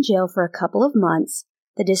Timothy was in jail for a couple of months,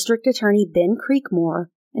 the district attorney, Ben Creekmore,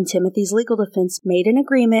 and Timothy's legal defense made an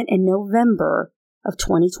agreement in November of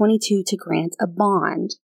 2022 to grant a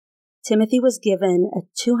bond. Timothy was given a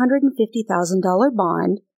 $250,000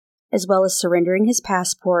 bond, as well as surrendering his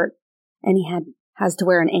passport, and he has to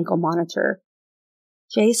wear an ankle monitor.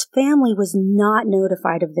 Jay's family was not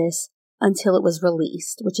notified of this until it was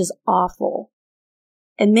released, which is awful.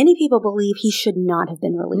 And many people believe he should not have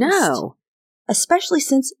been released. No. Especially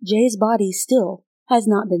since Jay's body still has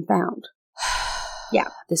not been found. Yeah.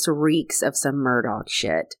 This reeks of some Murdoch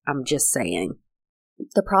shit. I'm just saying.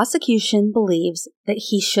 The prosecution believes that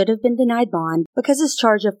he should have been denied bond because his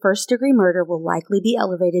charge of first-degree murder will likely be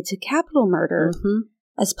elevated to capital murder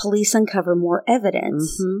as police uncover more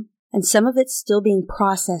evidence. And some of it's still being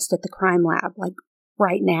processed at the crime lab, like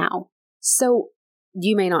right now. So,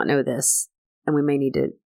 you may not know this, and we may need to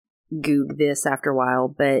Goog this after a while,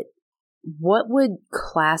 but what would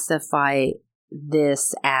classify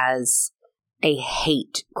this as a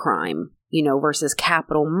hate crime, versus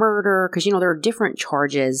capital murder? Because, there are different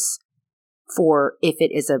charges for if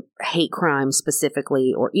it is a hate crime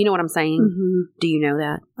specifically, or, you know what I'm saying? Do you know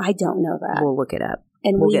that? I don't know that. We'll look it up.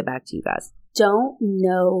 And we'll get back to you guys. Don't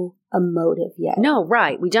know a motive yet. No,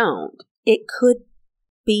 right. We don't. It could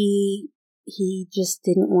be he just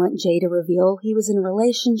didn't want Jay to reveal he was in a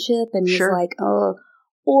relationship and was like, oh,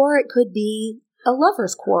 or it could be a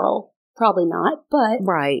lover's quarrel. Probably not, but.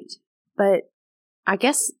 Right. But I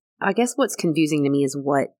guess what's confusing to me is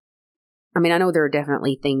I know there are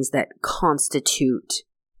definitely things that constitute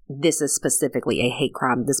this is specifically a hate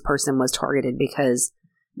crime. This person was targeted because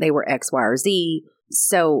they were X, Y, or Z.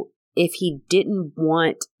 So if he didn't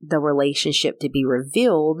want the relationship to be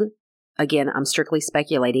revealed, again, I'm strictly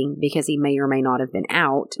speculating because he may or may not have been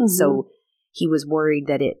out. Mm-hmm. So he was worried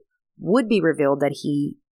that it would be revealed that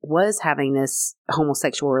he was having this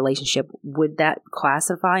homosexual relationship. Would that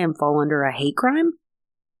classify and fall under a hate crime?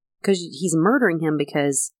 Because he's murdering him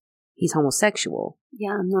because he's homosexual.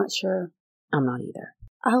 Yeah, I'm not sure. I'm not either.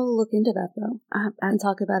 I will look into that, though, and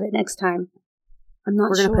talk about it next time. I'm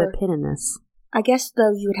not sure. We're going to put a pin in this. I guess,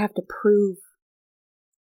 though, you would have to prove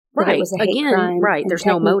that it was a hate crime. Right, there's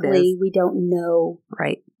no motive. We don't know.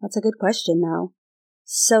 Right. That's a good question, though.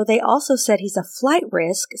 So they also said he's a flight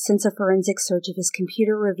risk since a forensic search of his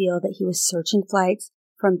computer revealed that he was searching flights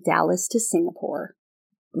from Dallas to Singapore.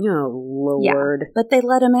 Oh, Lord. Yeah, but they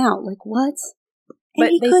let him out. Like, what? And but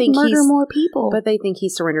he could murder more people. But they think he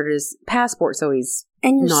surrendered his passport, so he's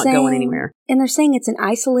and not going anywhere. And they're saying it's an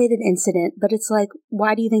isolated incident, but it's like,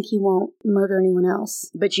 why do you think he won't murder anyone else?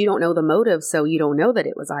 But you don't know the motive, so you don't know that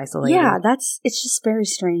it was isolated. Yeah, it's just very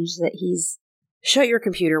strange that he's... Shut your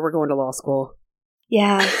computer, we're going to law school.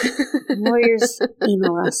 Yeah, lawyers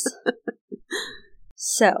email us.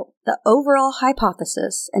 So, the overall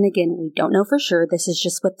hypothesis, and again, we don't know for sure, this is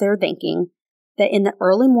just what they're thinking, that in the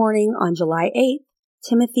early morning on July 8th,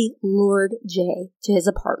 Timothy lured Jay to his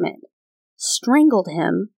apartment, strangled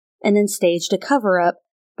him, and then staged a cover-up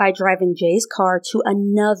by driving Jay's car to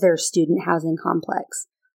another student housing complex.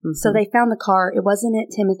 Mm-hmm. So they found the car. It wasn't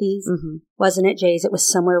at Timothy's, wasn't at Jay's. It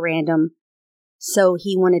was somewhere random. So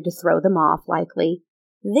he wanted to throw them off, likely.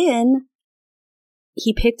 Then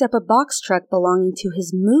he picked up a box truck belonging to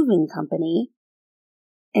his moving company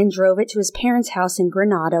and drove it to his parents' house in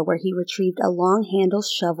Grenada, where he retrieved a long-handled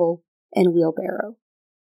shovel and wheelbarrow.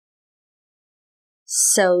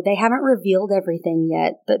 So they haven't revealed everything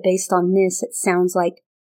yet, but based on this, it sounds like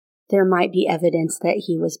there might be evidence that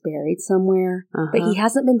he was buried somewhere. But he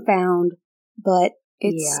hasn't been found. But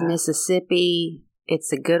it's Mississippi.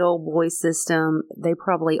 It's a good old boy system. They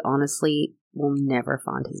probably honestly will never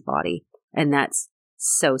find his body. And that's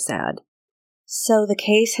so sad. So the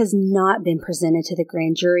case has not been presented to the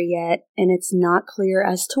grand jury yet, and it's not clear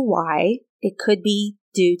as to why. It could be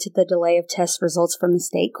due to the delay of test results from the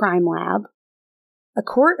state crime lab. A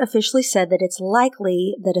court officially said that it's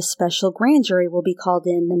likely that a special grand jury will be called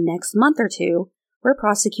in the next month or two, where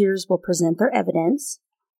prosecutors will present their evidence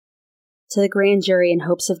to the grand jury in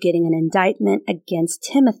hopes of getting an indictment against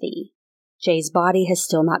Timothy. Jay's body has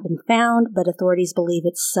still not been found, but authorities believe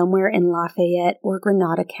it's somewhere in Lafayette or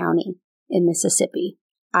Grenada County in Mississippi.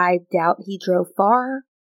 I doubt he drove far.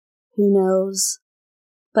 Who knows?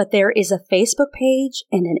 But there is a Facebook page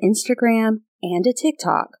and an Instagram and a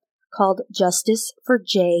TikTok called Justice for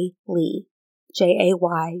Jay Lee,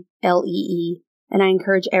 Jaylee, and I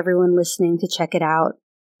encourage everyone listening to check it out.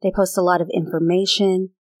 They post a lot of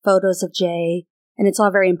information, photos of Jay, and it's all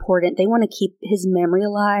very important. They want to keep his memory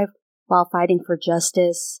alive while fighting for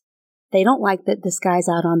justice. They don't like that this guy's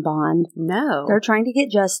out on bond. No. They're trying to get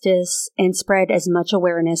justice and spread as much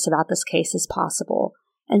awareness about this case as possible.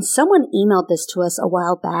 And someone emailed this to us a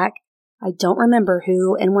while back. I don't remember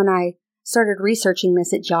who, and when I started researching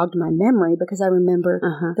this, it jogged my memory because I remember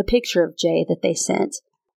the picture of Jay that they sent.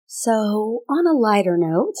 So, on a lighter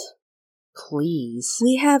note, please,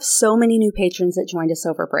 we have so many new patrons that joined us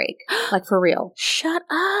over break. Like, for real. Shut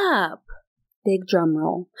up. Big drum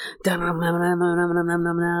roll.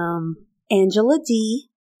 Angela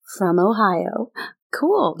D. from Ohio.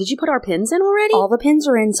 Cool. Did you put our pins in already? All the pins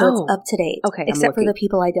are in, so it's up to date. Okay, except for the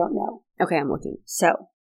people I don't know. Okay, I'm looking. So,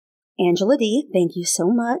 Angela D., thank you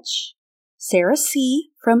so much. Sarah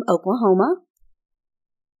C. from Oklahoma.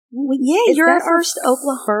 Yay, you're our first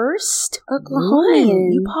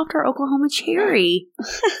Oklahomian. You popped our Oklahoma cherry.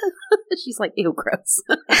 She's like, ew, gross.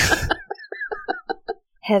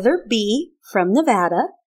 Heather B. from Nevada.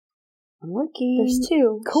 I'm looking. There's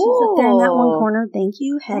two. Cool. She's up there in that one corner. Thank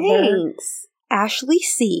you, Heather. Thanks. Ashley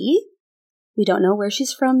C. We don't know where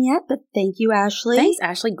she's from yet, but thank you, Ashley. Thanks,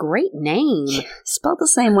 Ashley. Great name. Spelled the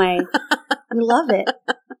same way. We love it.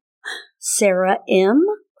 Sarah M.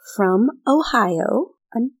 from Ohio.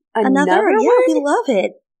 Another one? Yeah, we love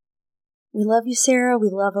it. We love you, Sarah. We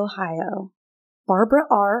love Ohio. Barbara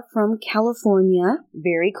R. from California.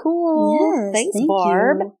 Very cool. Yes, Thanks, thank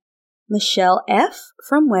Barb. you. Michelle F.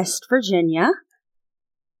 from West Virginia.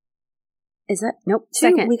 Is that? Nope. Two.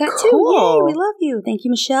 Second. We got cool. two. Yay, we love you. Thank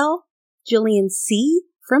you, Michelle. Jillian C.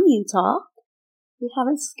 from Utah. We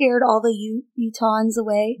haven't scared all the Utahns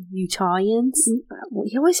away. Utahians?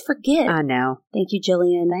 We always forget. I know. Thank you,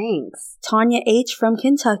 Jillian. Thanks. Tanya H. from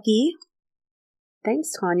Kentucky.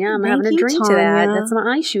 Thanks, Tanya. I'm having a drink to that. That's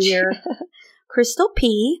my eye shoe here. Crystal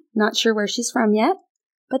P. Not sure where she's from yet.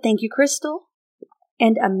 But thank you, Crystal.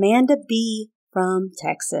 And Amanda B. from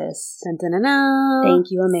Texas. Dun, dun, dun, dun. Thank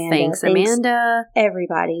you, Amanda. Thanks, Amanda.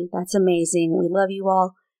 Everybody. That's amazing. We love you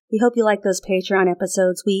all. We hope you like those Patreon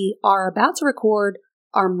episodes. We are about to record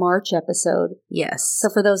our March episode. Yes. So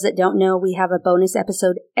for those that don't know, we have a bonus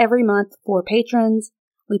episode every month for patrons.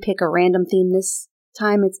 We pick a random theme. This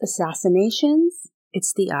time it's assassinations.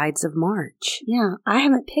 It's the Ides of March. Yeah, I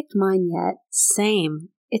haven't picked mine yet. Same.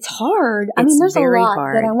 It's hard. It's there's a lot,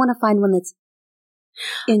 hard. but I want to find one that's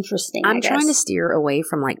interesting. I'm trying to steer away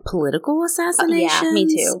from like political assassinations. Yeah, me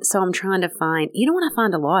too. So I'm trying to find, what I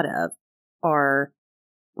find a lot of are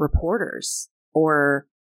reporters or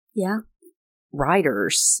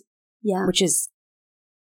writers. Yeah. Which is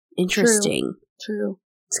interesting. True.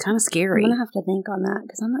 It's kind of scary. I'm going to have to think on that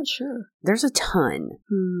because I'm not sure. There's a ton.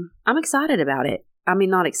 I'm excited about it.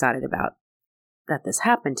 Not excited about that this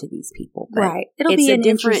happened to these people. But right. It'll be an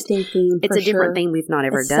interesting theme. It's a different thing we've not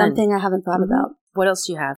ever done. Something I haven't thought about. What else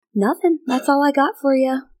do you have? Nothing. That's all I got for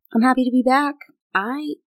you. I'm happy to be back.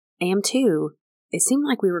 I am too. It seemed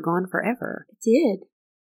like we were gone forever. It did.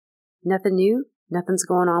 Nothing new? Nothing's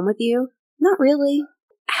going on with you? Not really.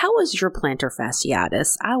 How is your plantar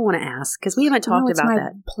fasciitis? I want to ask because we haven't talked about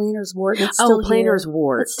that. Plantar's wart. It's still plantar's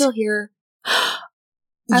wart. It's still here.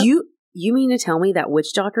 You mean to tell me that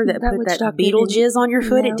witch doctor that put that beetle jizz on your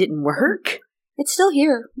foot, it didn't work? It's still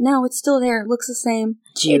here. No, it's still there. It looks the same.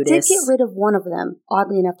 Judas. It did get rid of one of them,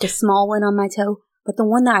 oddly enough, the small one on my toe. But the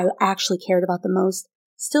one that I actually cared about the most,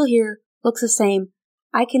 still here, looks the same.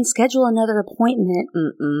 I can schedule another appointment.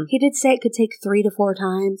 He did say it could take 3 to 4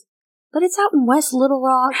 times. But it's out in West Little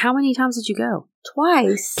Rock. How many times did you go?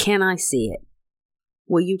 Twice. Can I see it?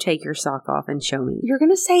 Will you take your sock off and show me? You're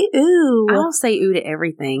going to say ooh. I'll say ooh to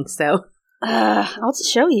everything, so. I'll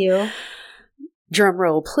just show you. Drum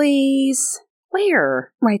roll, please.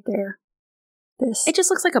 Where? Right there. This. It just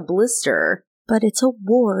looks like a blister. But it's a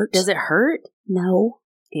wart. Does it hurt? No.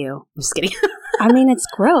 Ew. I'm just kidding. It's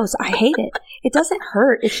gross. I hate it. It doesn't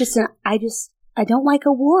hurt. It's just, I don't like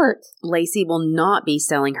a wart. Lacey will not be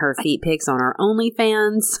selling her feet pics on our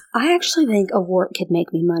OnlyFans. I actually think a wart could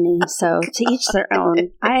make me money. So to each their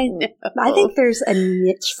own. I think there's a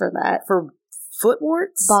niche for that. For foot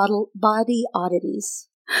warts? Body oddities.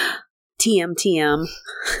 TM.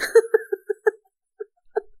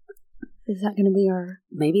 Is that going to be our...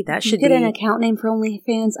 Maybe that should get an account name for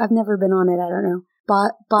OnlyFans? I've never been on it. I don't know.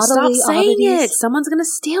 Bodily Stop saying oddities. it. Someone's going to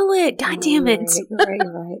steal it. God damn it. You're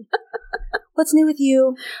right. What's new with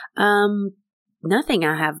you? Nothing.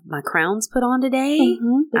 I have my crowns put on today.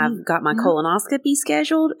 I've got my colonoscopy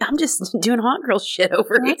scheduled. I'm just doing hot girl shit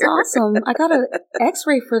over here. That's awesome. I got an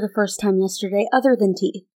x-ray for the first time yesterday, other than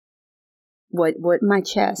teeth. What? My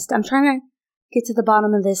chest. I'm trying to get to the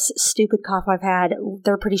bottom of this stupid cough I've had.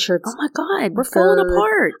 They're pretty sure it's... Oh my God, we're falling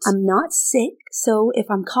apart. I'm not sick, so if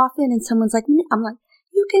I'm coughing and someone's like, I'm like,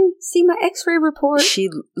 you can see my x-ray report. She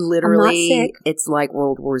literally, I'm not sick. It's like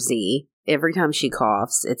World War Z. Every time she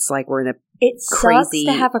coughs, it's like we're in a It crazy...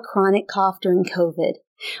 sucks to have a chronic cough during COVID.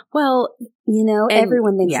 Well...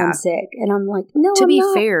 everyone thinks I'm sick. And I'm like, no, to I'm be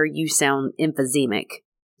not. fair, you sound emphysemic.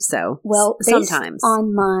 So, sometimes.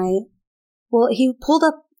 He pulled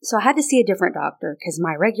up... So I had to see a different doctor because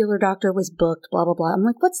my regular doctor was booked, blah, blah, blah. I'm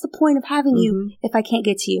like, what's the point of having you if I can't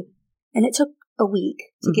get to you? And it took a week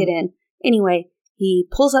to get in. Anyway, he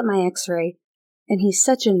pulls up my x-ray and he's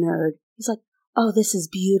such a nerd. He's like, oh, this is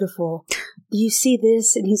beautiful. Do you see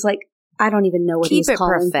this? And he's like, I don't even know what he's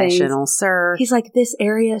calling things. Keep it professional, sir. He's like, this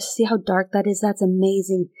area, see how dark that is? That's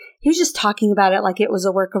amazing. He was just talking about it like it was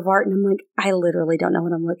a work of art. And I'm like, I literally don't know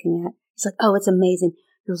what I'm looking at. He's like, oh, it's amazing.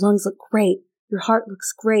 Your lungs look great. Your heart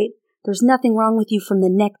looks great. There's nothing wrong with you from the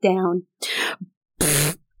neck down.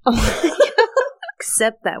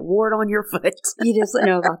 Except that wart on your foot. You just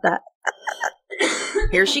know about that.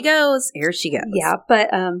 Here she goes. Yeah,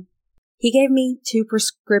 but he gave me 2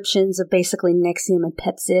 prescriptions of basically Nexium and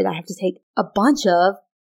Pepcid. I have to take a bunch of,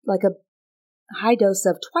 like a high dose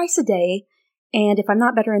of twice a day. And if I'm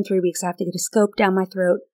not better in 3 weeks, I have to get a scope down my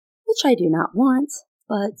throat, which I do not want.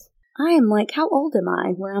 But I am like, how old am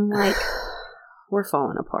I? Where I'm like... We're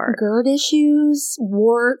falling apart. GERD issues,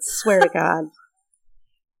 warts, swear to God.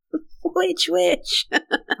 Witch.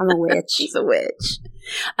 I'm a witch. She's a witch.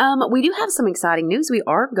 We do have some exciting news. We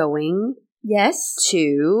are going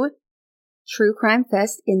to True Crime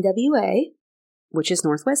Fest NWA, which is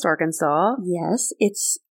Northwest Arkansas. Yes,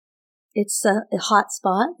 it's a hot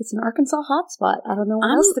spot. It's an Arkansas hot spot. I don't know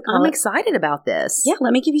what else to call it. I'm excited about this. Yeah,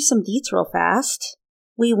 let me give you some deets real fast.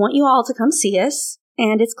 We want you all to come see us.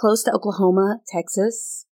 And it's close to Oklahoma,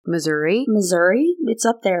 Texas. Missouri. It's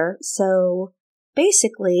up there. So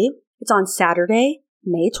basically, it's on Saturday,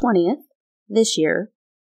 May 20th this year.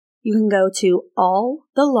 You can go to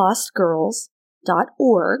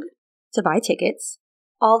allthelostgirls.org to buy tickets.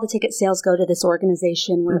 All the ticket sales go to this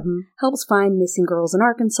organization where it helps find missing girls in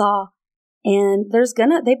Arkansas. And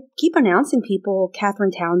they keep announcing people.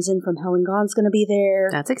 Catherine Townsend from Helen Gone's going to be there.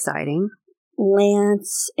 That's exciting.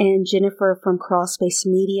 Lance and Jennifer from Crawl Space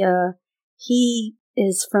Media. He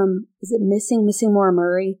is it Missing Maura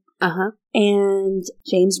Murray? Uh-huh. And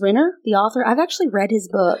James Renner, the author. I've actually read his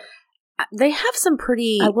book. They have some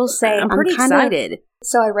I will say, I'm pretty excited.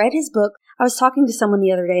 So I read his book. I was talking to someone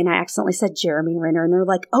the other day and I accidentally said Jeremy Renner and they're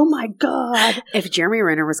like, oh my God. If Jeremy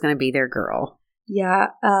Renner was going to be their girl. Yeah.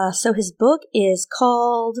 So his book is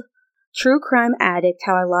called True Crime Addict,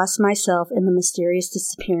 How I Lost Myself in the Mysterious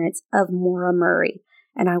Disappearance of Maura Murray.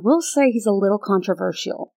 And I will say he's a little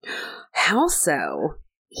controversial. How so?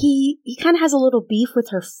 He kind of has a little beef with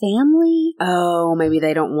her family. Oh, maybe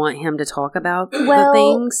they don't want him to talk about the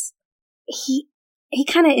things? He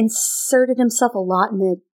kind of inserted himself a lot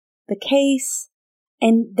in the case,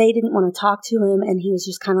 and they didn't want to talk to him, and he was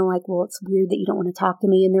just kind of like, well, it's weird that you don't want to talk to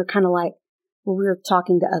me, and they're kind of like, well, we're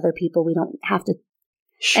talking to other people, we don't have to.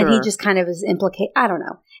 Sure. And he just kind of is I don't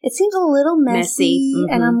know. It seems a little messy.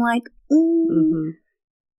 And I'm like,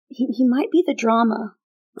 he might be the drama.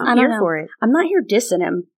 I'm here for it. I'm not here dissing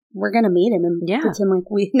him. We're going to meet him and pretend like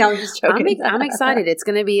no, I'm just joking. I'm excited. It's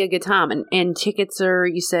going to be a good time. And tickets are,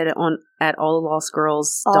 you said, at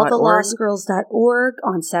allthelostgirls.org. Allthelostgirls.org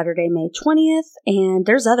on Saturday, May 20th. And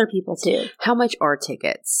there's other people too. How much are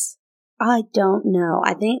tickets? I don't know.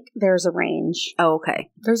 I think there's a range. Oh, okay.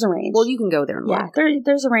 There's a range. Well, you can go there and look. Yeah,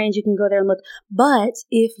 there's a range. You can go there and look. But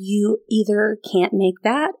if you either can't make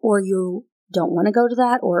that or you don't want to go to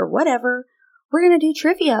that or whatever, we're going to do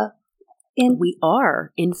trivia. We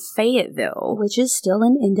are in Fayetteville. Which is still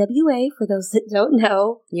in NWA for those that don't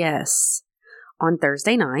know. Yes. On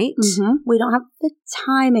Thursday night. We don't have the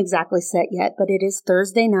time exactly set yet, but it is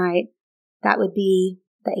Thursday night. That would be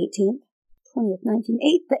the 18th, 20th,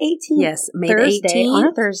 19th, the 18th. Yes, May Thursday, the 18th. On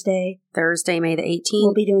a Thursday. Thursday, May the 18th.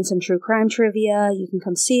 We'll be doing some true crime trivia. You can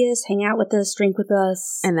come see us, hang out with us, drink with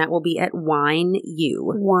us. And that will be at Wine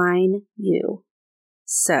U. Wine U.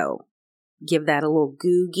 So, give that a little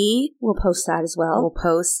googie. We'll post that as well. We'll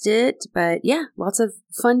post it. But yeah, lots of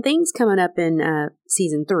fun things coming up in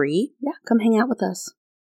season 3. Yeah, come hang out with us.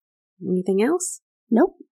 Anything else?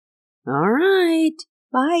 Nope. All right.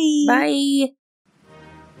 Bye. Bye.